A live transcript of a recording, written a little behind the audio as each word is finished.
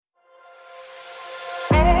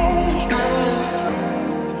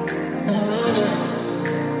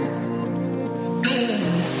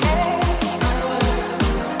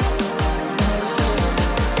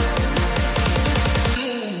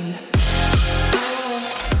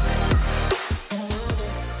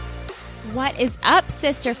What is up,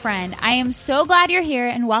 sister friend? I am so glad you're here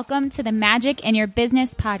and welcome to the Magic in Your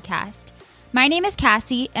Business podcast. My name is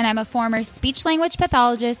Cassie and I'm a former speech language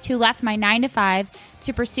pathologist who left my 9-to-5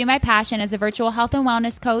 to pursue my passion as a virtual health and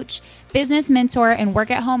wellness coach, business mentor, and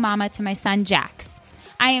work-at-home mama to my son, Jax.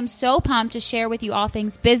 I am so pumped to share with you all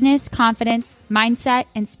things business, confidence, mindset,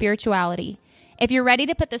 and spirituality. If you're ready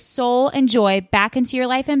to put the soul and joy back into your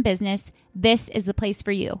life and business, this is the place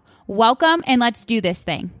for you. Welcome and let's do this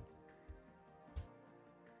thing.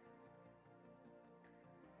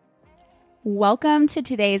 Welcome to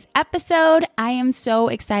today's episode. I am so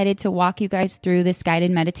excited to walk you guys through this guided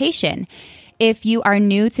meditation. If you are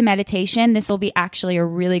new to meditation, this will be actually a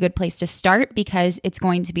really good place to start because it's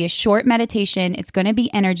going to be a short meditation. It's going to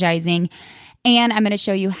be energizing, and I'm going to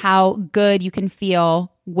show you how good you can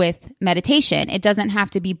feel with meditation. It doesn't have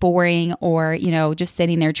to be boring or, just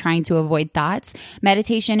sitting there trying to avoid thoughts.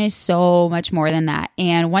 Meditation is so much more than that.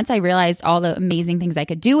 And once I realized all the amazing things I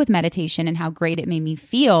could do with meditation and how great it made me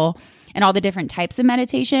feel, and all the different types of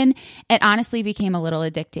meditation, it honestly became a little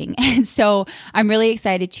addicting. And so I'm really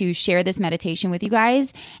excited to share this meditation with you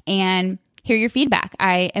guys and hear your feedback.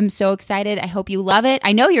 I am so excited. I hope you love it.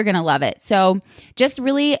 I know you're going to love it. So just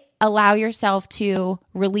really allow yourself to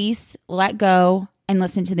release, let go, and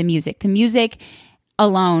listen to the music. The music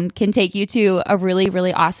alone can take you to a really,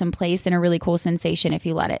 really awesome place and a really cool sensation if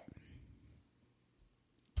you let it.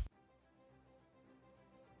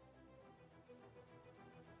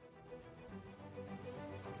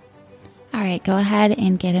 All right, go ahead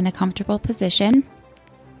and get in a comfortable position.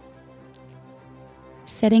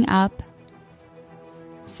 Sitting up,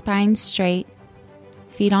 spine straight,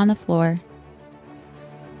 feet on the floor.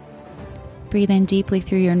 Breathe in deeply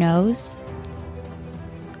through your nose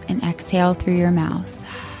and exhale through your mouth.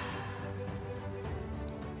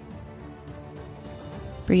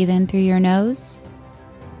 Breathe in through your nose.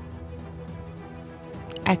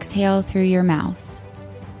 Exhale through your mouth.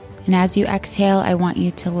 And as you exhale, I want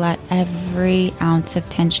you to let every ounce of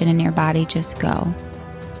tension in your body just go.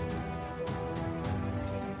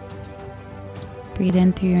 Breathe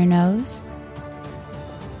in through your nose.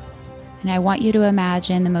 And I want you to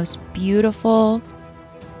imagine the most beautiful,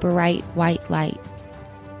 bright white light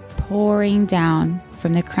pouring down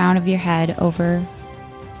from the crown of your head over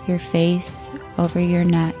your face, over your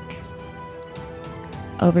neck,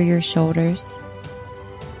 over your shoulders,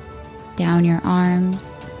 down your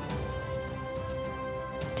arms,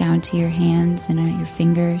 down to your hands and your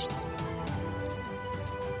fingers,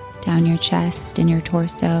 down your chest and your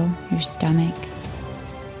torso, your stomach,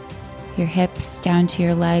 your hips, down to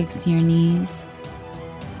your legs, your knees,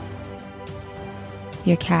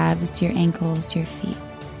 your calves, your ankles, your feet.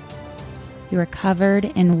 You are covered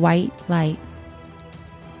in white light.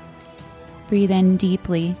 Breathe in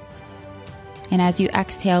deeply, and as you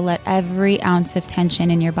exhale, let every ounce of tension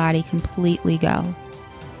in your body completely go.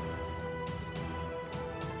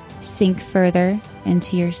 Sink further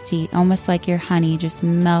into your seat, almost like your honey just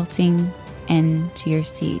melting into your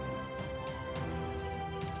seat.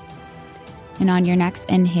 And on your next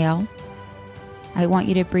inhale, I want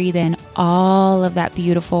you to breathe in all of that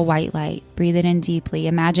beautiful white light. Breathe it in deeply.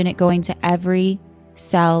 Imagine it going to every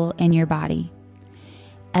cell in your body.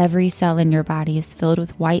 Every cell in your body is filled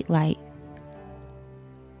with white light.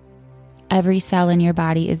 Every cell in your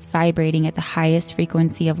body is vibrating at the highest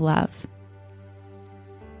frequency of love.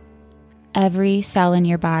 Every cell in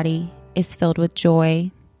your body is filled with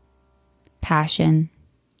joy, passion,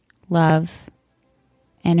 love,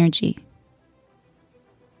 energy.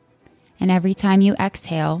 And every time you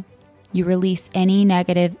exhale, you release any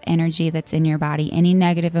negative energy that's in your body, any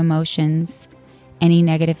negative emotions, any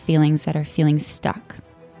negative feelings that are feeling stuck.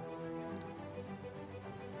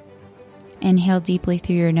 Inhale deeply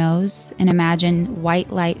through your nose and imagine white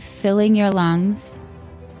light filling your lungs.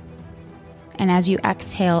 And as you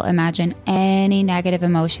exhale, imagine any negative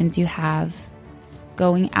emotions you have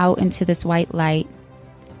going out into this white light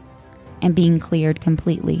and being cleared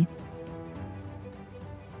completely.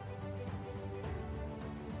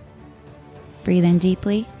 Breathe in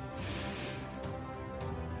deeply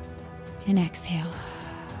and exhale.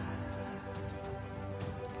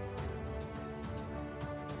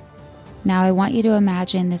 Now I want you to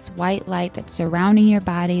imagine this white light that's surrounding your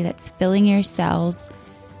body, that's filling your cells.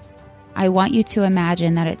 I want you to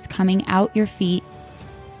imagine that it's coming out your feet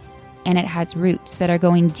and it has roots that are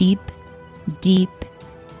going deep, deep,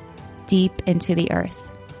 deep into the earth.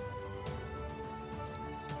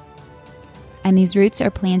 And these roots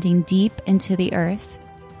are planting deep into the earth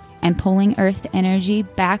and pulling earth energy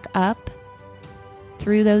back up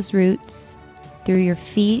through those roots through your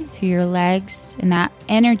feet, through your legs, and that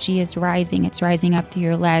energy is rising. It's rising up through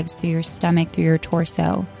your legs, through your stomach, through your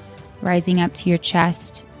torso, rising up to your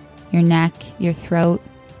chest, your neck, your throat,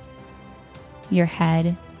 your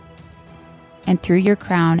head, and through your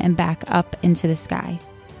crown and back up into the sky.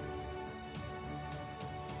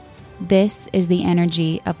 This is the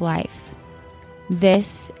energy of life.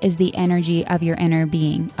 This is the energy of your inner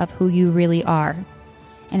being, of who you really are.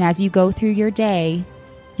 And as you go through your day,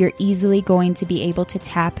 you're easily going to be able to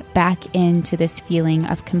tap back into this feeling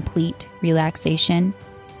of complete relaxation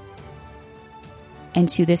and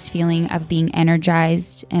to this feeling of being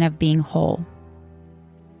energized and of being whole.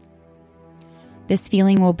 This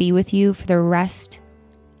feeling will be with you for the rest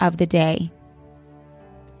of the day.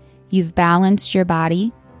 You've balanced your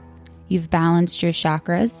body. You've balanced your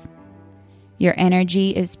chakras. Your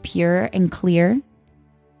energy is pure and clear.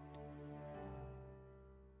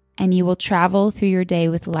 And you will travel through your day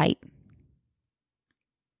with light.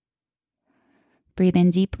 Breathe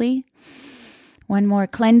in deeply. One more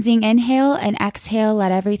cleansing inhale and exhale.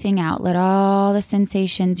 Let everything out. Let all the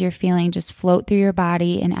sensations you're feeling just float through your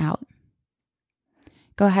body and out.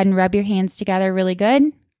 Go ahead and rub your hands together really good.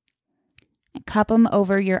 And cup them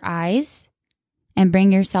over your eyes. And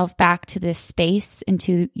bring yourself back to this space,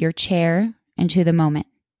 into your chair, into the moment.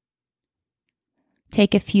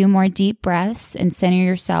 Take a few more deep breaths and center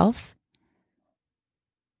yourself.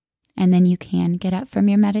 And then you can get up from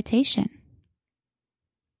your meditation.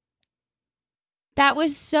 That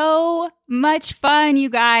was so much fun, you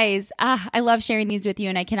guys. I love sharing these with you,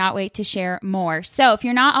 and I cannot wait to share more. So if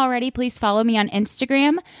you're not already, please follow me on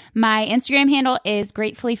Instagram. My Instagram handle is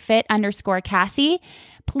gratefullyfit_Cassie.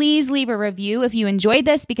 Please leave a review if you enjoyed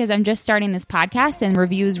this, because I'm just starting this podcast and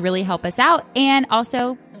reviews really help us out. And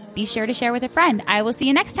also be sure to share with a friend. I will see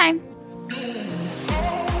you next time.